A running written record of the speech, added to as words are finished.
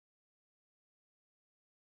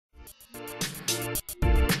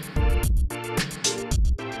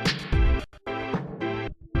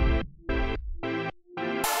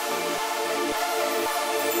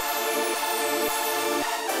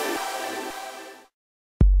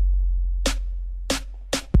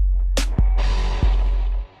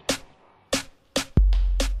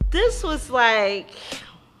This was like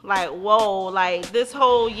whoa, like this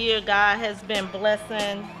whole year God has been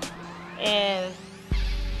blessing, and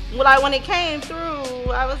like when it came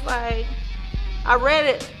through, I was like, I read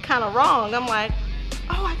it kind of wrong. I'm like,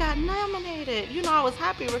 oh, I got nominated. You know, I was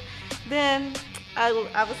happy. Then I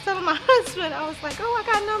was telling my husband, I was like, oh,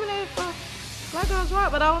 I got nominated for Black Girls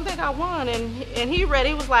Rock, but I don't think I won. And he read,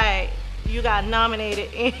 he was like, you got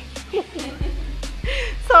nominated.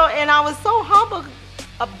 So, and I was so humbled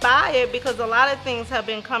by it because a lot of things have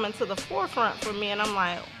been coming to the forefront for me, and I'm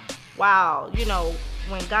like, wow, you know,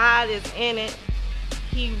 when God is in it,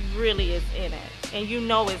 he really is in it, and you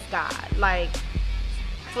know it's God. Like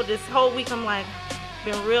for this whole week, I'm like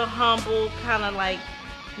been real humble, kind of like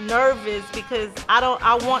nervous because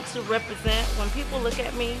I want to represent when people look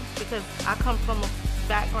at me, because I come from a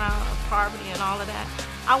background of poverty and all of that.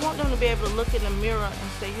 I want them to be able to look in the mirror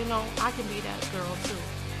and say, you know, I can be that girl too.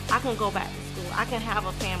 I can go back to school. I can have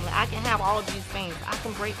a family. I can have all of these things. I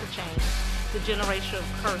can break the chains, the generational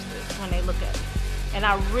curses when they look at me. And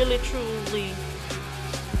I really, truly,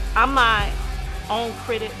 I'm my own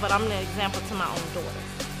critic, but I'm the example to my own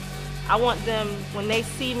daughters. I want them, when they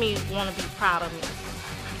see me, want to be proud of me.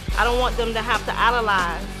 I don't want them to have to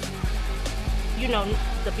idolize, you know,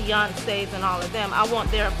 the Beyoncés and all of them. I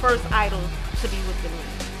want their first idol to be within me.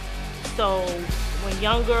 So when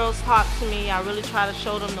young girls talk to me, I really try to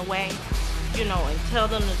show them the way, you know, and tell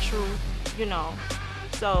them the truth, you know.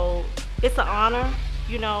 So it's an honor,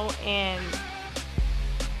 you know, and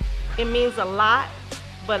it means a lot,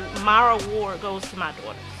 but my reward goes to my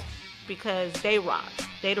daughters because they rock.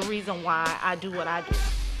 They the reason why I do what I do.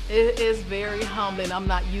 It is very humbling. I'm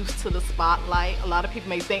not used to the spotlight. A lot of people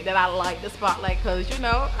may think that I like the spotlight because, you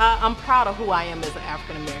know, I'm proud of who I am as an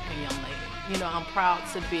African-American young lady. You know, I'm proud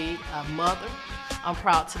to be a mother. I'm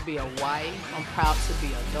proud to be a wife. I'm proud to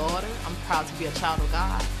be a daughter. I'm proud to be a child of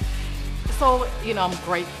God. So, you know, I'm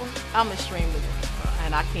grateful. I'm extremely grateful.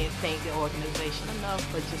 And I can't thank the organization enough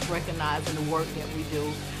for just recognizing the work that we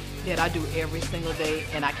do, that I do every single day,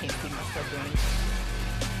 and I can't see myself doing anything.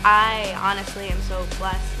 I honestly am so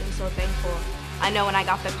blessed and so thankful. I know when I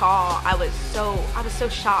got the call, I was so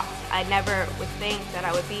shocked. I never would think that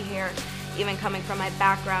I would be here, even coming from my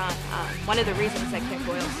background. One of the reasons that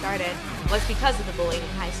Inkwell started was because of the bullying in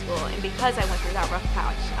high school and because I went through that rough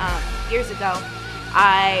patch. Years ago,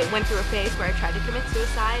 I went through a phase where I tried to commit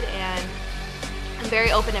suicide, and I'm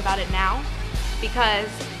very open about it now because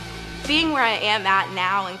being where I am at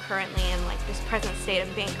now and currently in like this present state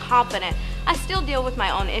of being confident, I still deal with my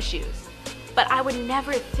own issues. But I would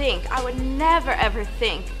never ever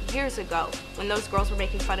think years ago when those girls were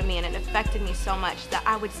making fun of me and it affected me so much that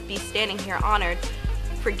I would be standing here honored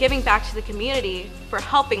for giving back to the community, for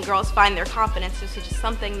helping girls find their confidence. This is just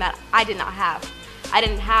something that I did not have. I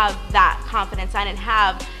didn't have that confidence. I didn't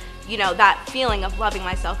have, you know, that feeling of loving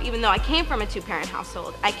myself, even though I came from a two-parent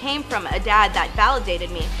household. I came from a dad that validated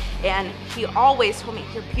me, and he always told me,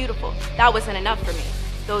 you're beautiful. That wasn't enough for me.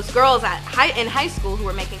 Those girls in high school who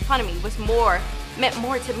were making fun of me meant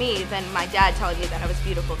more to me than my dad telling me that I was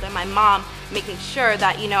beautiful, than my mom making sure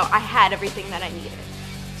that, you know, I had everything that I needed.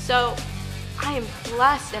 So I am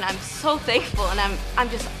blessed and I'm so thankful, and I'm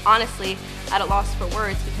just honestly at a loss for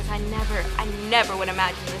words because I never would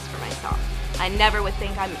imagine this for myself. I never would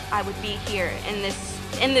think I would be here in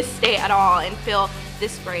this state at all and feel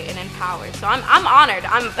this great and empowered. So I'm honored.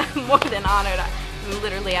 I'm more than honored. I'm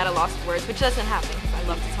literally at a loss for words, which doesn't happen because I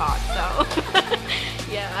love to talk. So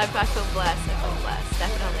yeah, I feel blessed. I feel blessed,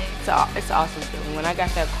 definitely. It's an awesome feeling. When I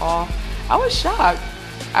got that call, I was shocked.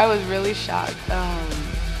 I was really shocked.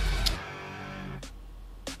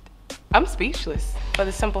 I'm speechless for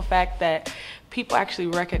the simple fact that people actually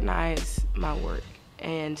recognize my work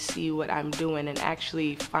and see what I'm doing and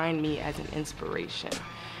actually find me as an inspiration.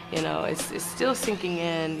 You know, it's still sinking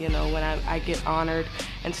in, you know, when I get honored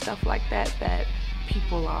and stuff like that, that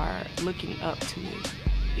people are looking up to me.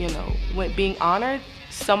 You know, when being honored,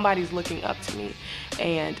 somebody's looking up to me,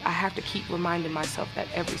 and I have to keep reminding myself that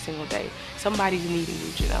every single day. Somebody's needing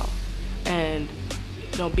you, Janelle. And,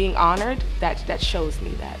 you know, being honored, that shows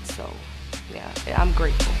me that. So, yeah, I'm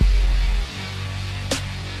grateful.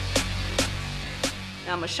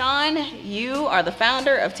 Now, Mashawn, you are the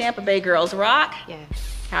founder of Tampa Bay Girls Rock. Yes.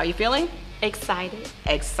 How are you feeling? Excited.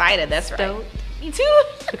 Excited, that's right. Stoked. Me too.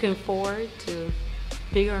 Looking forward to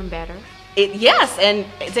bigger and better. Yes, and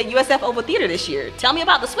it's at USF Oval Theater this year. Tell me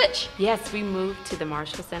about the switch. Yes, we moved to the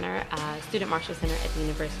Marshall Center, Student Marshall Center at the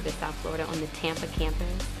University of South Florida on the Tampa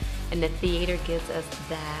campus. And the theater gives us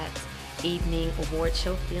that evening award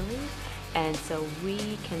show feeling. And so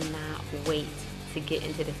we cannot wait to get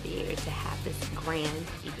into the theater to have this grand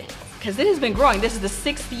event. Because it has been growing. This is the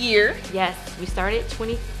 6th year. Yes, we started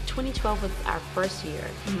 2012 was our first year.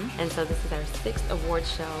 And so this is our 6th award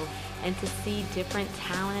show. And to see different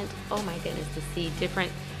talent, oh my goodness, to see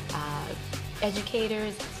different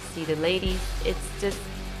educators, to see the ladies,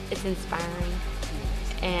 it's inspiring.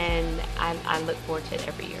 And I look forward to it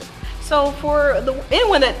every year. So for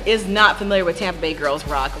anyone that is not familiar with Tampa Bay Girls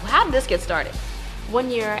Rock, how did this get started? One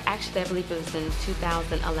year, actually I believe it was in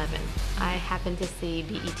 2011, I happened to see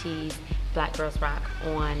BET's Black Girls Rock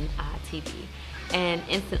on TV. And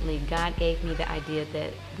instantly God gave me the idea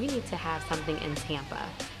that we need to have something in Tampa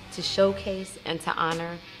to showcase and to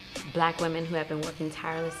honor Black women who have been working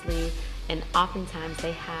tirelessly. And oftentimes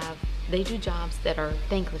they do jobs that are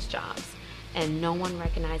thankless jobs, and no one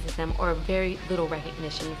recognizes them, or very little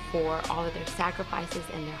recognition for all of their sacrifices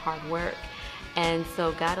and their hard work. And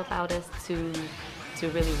so God allowed us to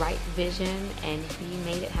really write the vision, and He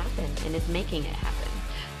made it happen, and is making it happen.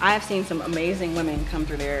 I have seen some amazing women come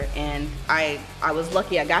through there, and I was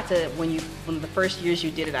lucky. I got to, one of the first years you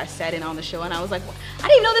did it, I sat in on the show, and I was like, I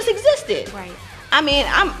didn't even know this existed. Right. I mean,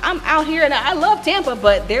 I'm out here, and I love Tampa,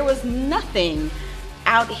 but there was nothing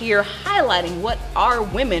out here highlighting what our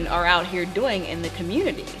women are out here doing in the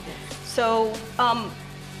community. So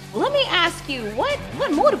let me ask you, what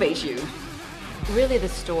motivates you? Really the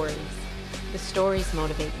stories. The stories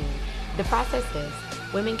motivate me. The process is,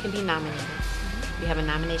 women can be nominated. We have a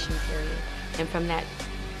nomination period. And from that,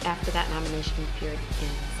 after that nomination period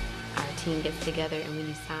ends, our team gets together and we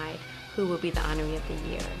decide who will be the honoree of the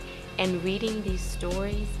year. And reading these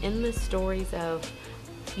stories, endless stories of,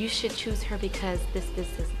 you should choose her because this, and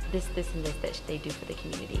this that they do for the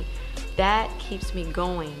community. That keeps me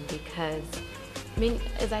going because, I mean,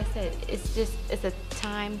 as I said, it's a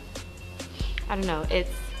time, I don't know,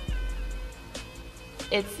 it's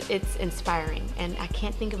inspiring, and I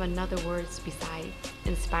can't think of another words besides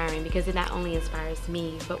inspiring, because it not only inspires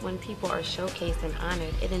me, but when people are showcased and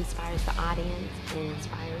honored, it inspires the audience and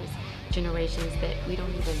inspires generations that we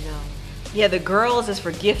don't even know. Yeah, the Girls is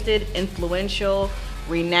for gifted, influential,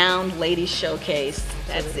 renowned ladies showcase.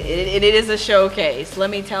 That's it. It is a showcase. Let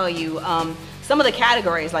me tell you, some of the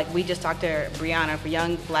categories, like we just talked to Brianna for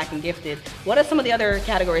Young, Black, and Gifted. What are some of the other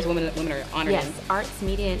categories women are honored in? Yes, arts,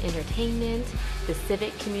 media, and entertainment, the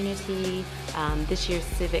civic community. This year's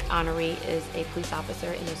civic honoree is a police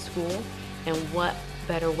officer in a school, and what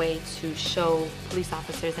better way to show police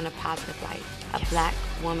officers in a positive light? A Black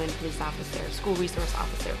woman police officer, school resource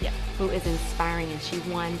officer, who is inspiring, and she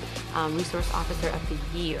won Resource Officer of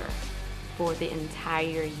the Year for the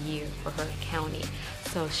entire year for her county.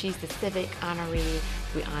 So she's the civic honoree.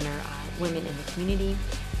 We honor women in the community,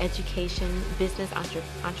 education, business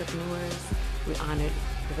entrepreneurs. We honor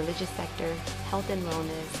the religious sector, health and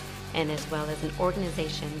wellness, and as well as an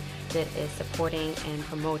organization that is supporting and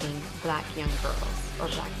promoting Black young girls or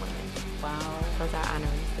Black women. Wow. Those are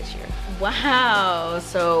honorees this year. Wow.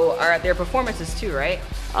 So are there performances too, right?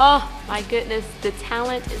 Oh my goodness, the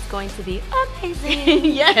talent is going to be amazing.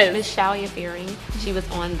 Yes. Miss Shalia Fearing, she was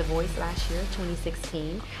on The Voice last year,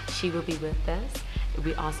 2016. She will be with us.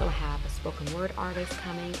 We also have a spoken word artist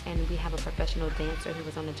coming, and we have a professional dancer who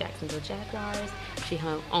was on the Jacksonville Jaguars. She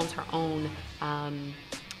owns her own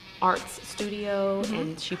arts studio,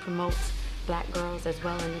 and she promotes Black girls as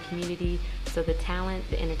well in the community. So the talent,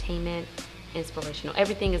 the entertainment, inspirational.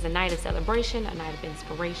 Everything is a night of celebration, a night of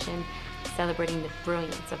inspiration, celebrating the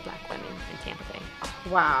brilliance of Black women in Tampa Bay.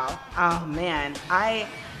 Wow. Oh man,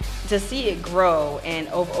 to see it grow and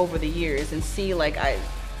over the years, and see like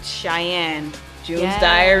Cheyenne, June's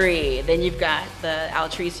Diary, then you've got the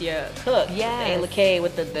Altricia Cook, Ayla Kay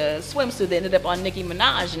with the swimsuit that ended up on Nicki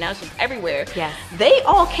Minaj, and now she's everywhere. Yes. They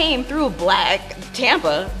all came through Black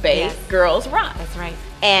Tampa Bay Girls Rock. That's right.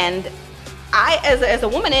 And I, as a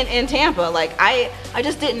woman in Tampa, like I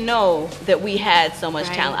just didn't know that we had so much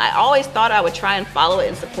talent. I always thought I would try and follow it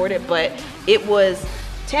and support it, but it was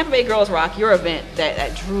Tampa Bay Girls Rock, your event,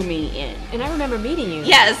 that drew me in. And I remember meeting you.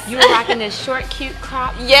 Yes. You were rocking this short, cute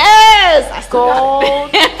crop. Yes. I still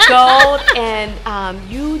gold, got it. and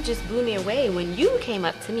you just blew me away when you came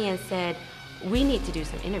up to me and said, we need to do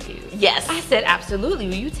some interviews. Yes. I said, absolutely.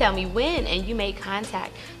 Will you tell me when? And you made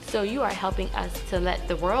contact. So you are helping us to let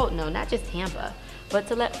the world know, not just Tampa, but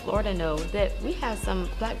to let Florida know that we have some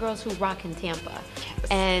Black girls who rock in Tampa. Yes.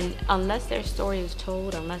 And unless their story is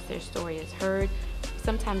told, unless their story is heard,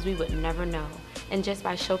 sometimes we would never know. And just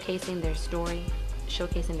by showcasing their story,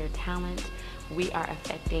 showcasing their talent, we are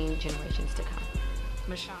affecting generations to come.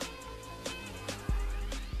 Michelle.